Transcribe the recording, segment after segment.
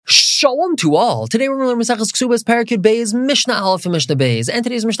Shalom to all. Today we're going to learn Maseches Kesuvos, Parakut Beis, Mishnah Aleph and Mishnah Beis. And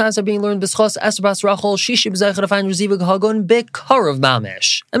today's Mishnahs are being learned B'schos Esther Bas Rachel, Shishi B'zeicha Defayin Reziva G'Hagon B'Karav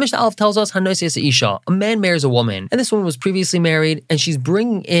Mamish. And Mishnah Aleph tells us Hanois Yesa Isha, a man marries a woman, and this woman was previously married, and she's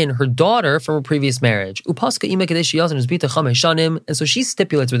bringing in her daughter from a previous marriage. Upaska Ima Kadesh Yazan is Bita Chamei Shanim, and so she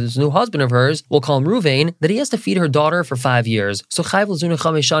stipulates with this new husband of hers, we'll call him Ruvain, that he has to feed her daughter for 5 years. So Chayv L'Zuna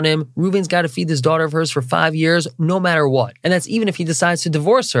Chamei Shanim, Ruvain's got to feed this daughter of hers for 5 years, no matter what. And that's even if he decides to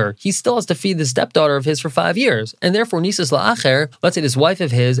divorce her. He still has to feed the stepdaughter of his for 5 years. And therefore, Nisas La'acher, let's say this wife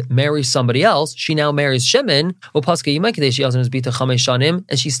of his marries somebody else, she now marries Shimon, and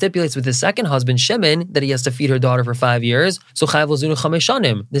she stipulates with the second husband, Shimon, that he has to feed her daughter for 5 years. So Chayv L'Zunu Chamei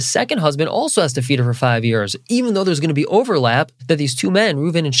Shanim. The second husband also has to feed her for 5 years, even though there's going to be overlap that these two men,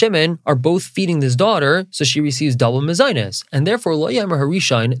 Reuven and Shimon, are both feeding this daughter, so she receives double mezainis. And therefore, Lo Yamer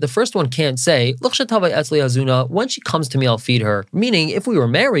Harishain, the first one can't say, when she comes to me, I'll feed her. Meaning, if we were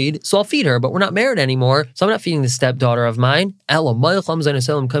married, so I'll feed her, but we're not married anymore, so I'm not feeding the stepdaughter of mine. He has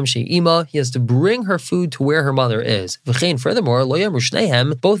to bring her food to where her mother is. Furthermore,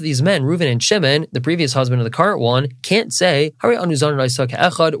 both of these men, Reuven and Shimon, the previous husband of the current one, can't say, we're going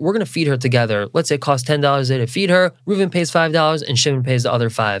to feed her together. Let's say it costs $10 a day to feed her, Reuven pays $5 and Shimon pays the other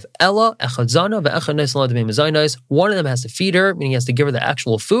 $5. One of them has to feed her, meaning he has to give her the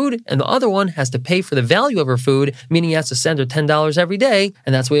actual food, and the other one has to pay for the value of her food, meaning he has to send her $10 every day,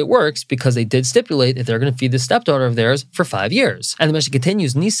 and that's the way it works because they did stipulate that they're going to feed the stepdaughter of theirs for 5 years. And the Mishnah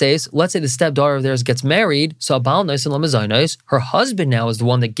continues, Nises, let's say the stepdaughter of theirs gets married, so Abal Nais and Lamazainis, her husband now is the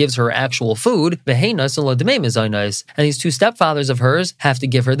one that gives her actual food, Vehei Nais and Lademei Mezainis, and these two stepfathers of hers have to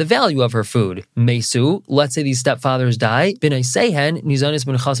give her the value of her food. Mesu, let's say these stepfathers die, B'nai Sehen, Nizanis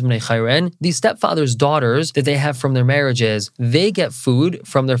B'nechas B'nai Chayren, these stepfathers' daughters that they have from their marriages, they get food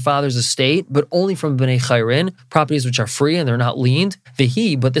from their father's estate, but only from B'nai Chayren, properties which are free and they're not liened.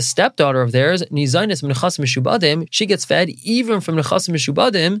 Vehi, but the stepdaughter of theirs, Nizanis B'nechas Mishubadim, she gets fed even from Nechas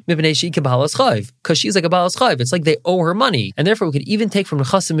Mishubadim, Mibnei Shi Kebalas Chayv, because she's like a Balas Chayv. It's like they owe her money, and therefore we could even take from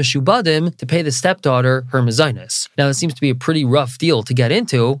Nechas Mishubadim to pay the stepdaughter her Mezainis. Now this seems to be a pretty rough deal to get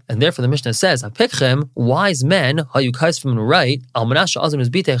into, and therefore the Mishnah says, Apikchem, wise men, Hayukais from the right, Almanash Azim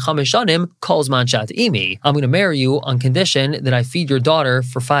Izbite Chameshanim, calls Manchat Imi. I'm going to marry you on condition that I feed your daughter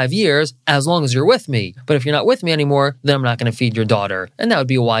for 5 years as long as you're with me. But if you're not with me anymore, then I'm not going to feed your daughter. And that would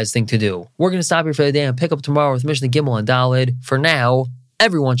be a wise thing to do. We're going to stop here for the day and pick up tomorrow with Mishnah Gimel and Daled. For now,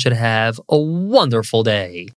 everyone should have a wonderful day.